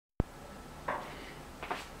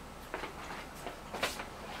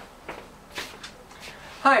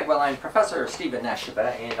Hi, well, I'm Professor Stephen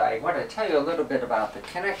Nesheba, and I want to tell you a little bit about the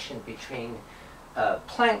connection between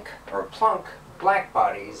Planck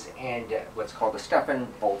blackbodies and what's called the Stefan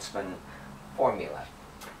Boltzmann formula.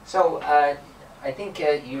 So I think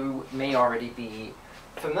you may already be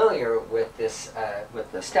familiar with this,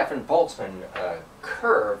 with the Stefan Boltzmann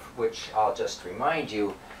curve, which I'll just remind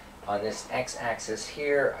you. On this x-axis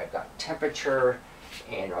here, I've got temperature,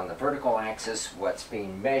 and on the vertical axis, what's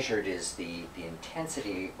being measured is the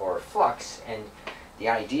intensity or flux. And the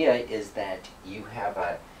idea is that you have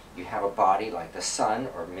a body like the sun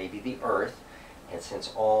or maybe the Earth, and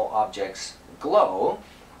since all objects glow,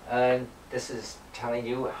 this is telling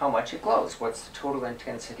you how much it glows. What's the total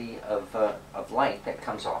intensity of light that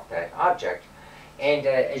comes off that object? And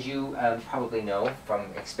as you probably know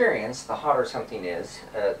from experience, the hotter something is,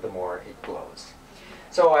 the more it glows.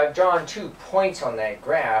 So I've drawn 2 points on that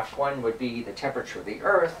graph. One would be the temperature of the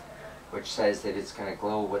Earth, which says that it's going to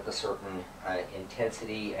glow with a certain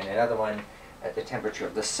intensity, and another one at the temperature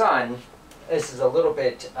of the sun. This is a little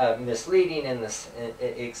bit misleading in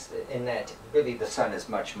that really the sun is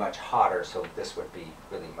much, much hotter, so this would be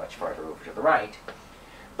really much farther over to the right.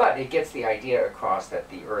 But it gets the idea across that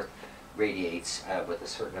the Earth radiates with a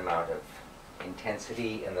certain amount of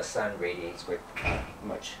intensity, and the sun radiates with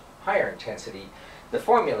much higher intensity. The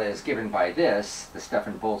formula is given by this. The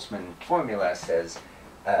Stefan Boltzmann formula says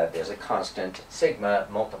there's a constant sigma,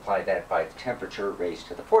 multiply that by the temperature raised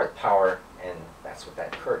to the 4th power, and that's what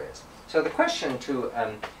that curve is. So the question to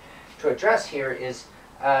address here is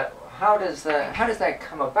how does that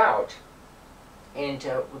come about? And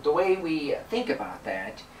the way we think about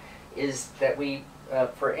that is that we,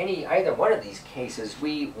 for either one of these cases,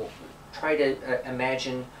 we try to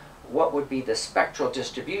imagine what would be the spectral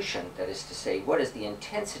distribution. That is to say, what is the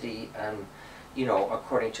intensity,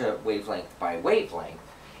 according to wavelength by wavelength.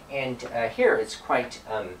 And here it's quite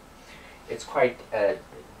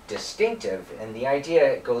distinctive, and the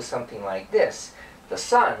idea goes something like this. The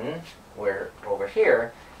sun, over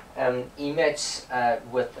here, emits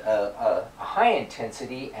with a high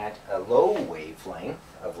intensity at a low wavelength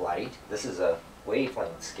of light. This is a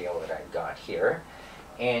wavelength scale that I've got here.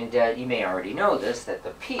 And you may already know this, that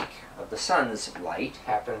the peak of the sun's light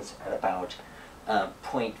happens at about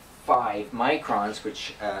 0.5 microns,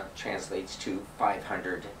 which translates to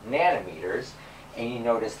 500 nanometers. And you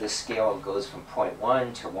notice this scale goes from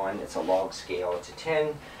 0.1 to 1. It's a log scale to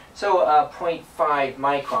 10. So 0.5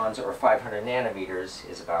 microns or 500 nanometers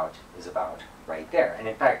is about right there. And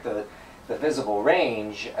in fact, the visible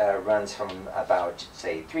range runs from about,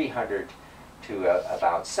 say, 300 to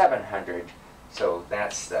about 700. So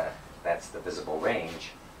that's the visible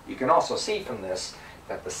range. You can also see from this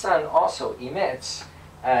that the sun also emits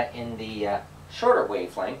in the shorter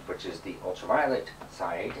wavelength, which is the ultraviolet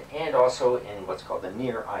side, and also in what's called the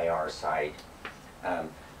near IR side.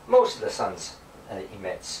 Most of the sun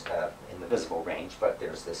emits in the visible range, but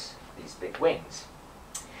there's these big wings.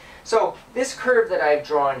 So this curve that I've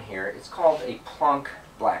drawn here, it's called a Planck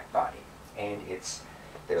blackbody, and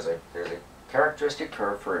there's a characteristic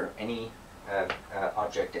curve for any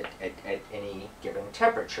object at any given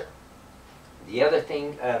temperature. The other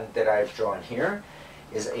thing that I've drawn here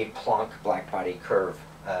is a Planck blackbody curve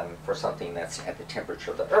for something that's at the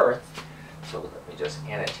temperature of the Earth. So let me just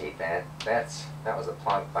annotate that. That was a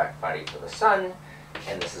Planck blackbody for the sun,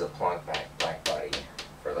 and this is a Planck blackbody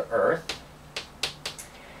for the Earth.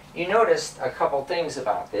 You notice a couple things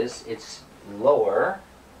about this. It's lower,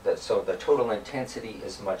 so the total intensity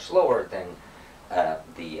is much lower than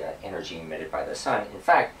the energy emitted by the sun. In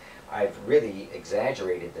fact, I've really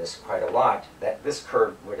exaggerated this quite a lot, that this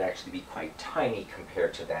curve would actually be quite tiny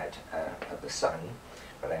compared to that of the sun,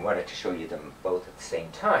 but I wanted to show you them both at the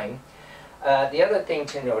same time. The other thing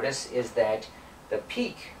to notice is that the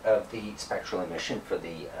peak of the spectral emission for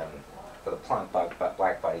the Planck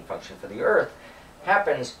blackbody function for the Earth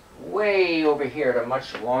happens way over here at a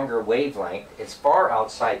much longer wavelength. It's far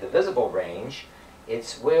outside the visible range.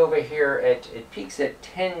 It's way over here it peaks at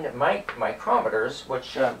 10 micrometers,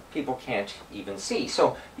 which people can't even see.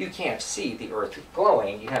 So you can't see the Earth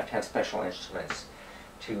glowing. You have to have special instruments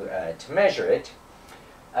to measure it.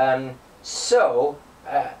 I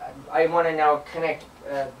want to now connect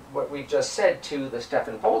what we've just said to the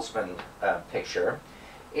Stefan Boltzmann picture.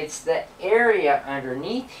 It's the area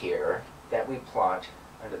underneath here that we plot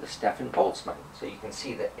under the Stefan Boltzmann. So you can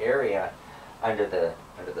see the area under the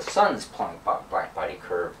sun's Planck blackbody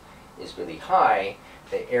curve is really high.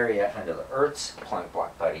 The area under the Earth's Planck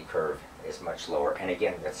blackbody curve is much lower. And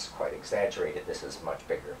again, that's quite exaggerated. This is much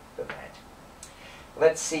bigger than that.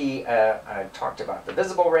 Let's see, I talked about the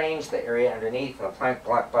visible range, the area underneath, and the Planck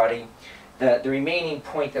blackbody. The remaining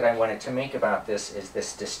point that I wanted to make about this is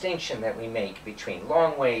this distinction that we make between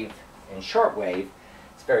long wave and short wave.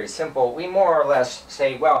 It's very simple. We more or less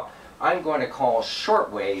say, well, I'm going to call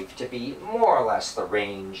short wave to be more or less the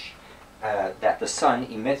range that the sun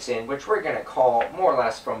emits in, which we're going to call more or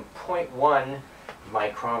less from 0.1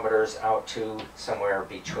 micrometers out to somewhere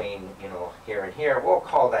between, you know, here and here. We'll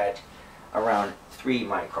call that around 3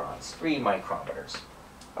 microns, 3 micrometers.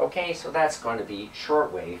 Okay, so that's going to be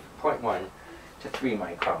short wave, 0.1 to 3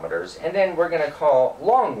 micrometers. And then we're going to call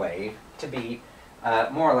long wave to be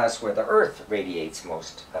more or less where the Earth radiates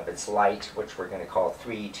most of its light, which we're going to call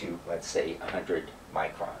 3 to, let's say, 100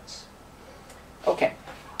 microns. Okay.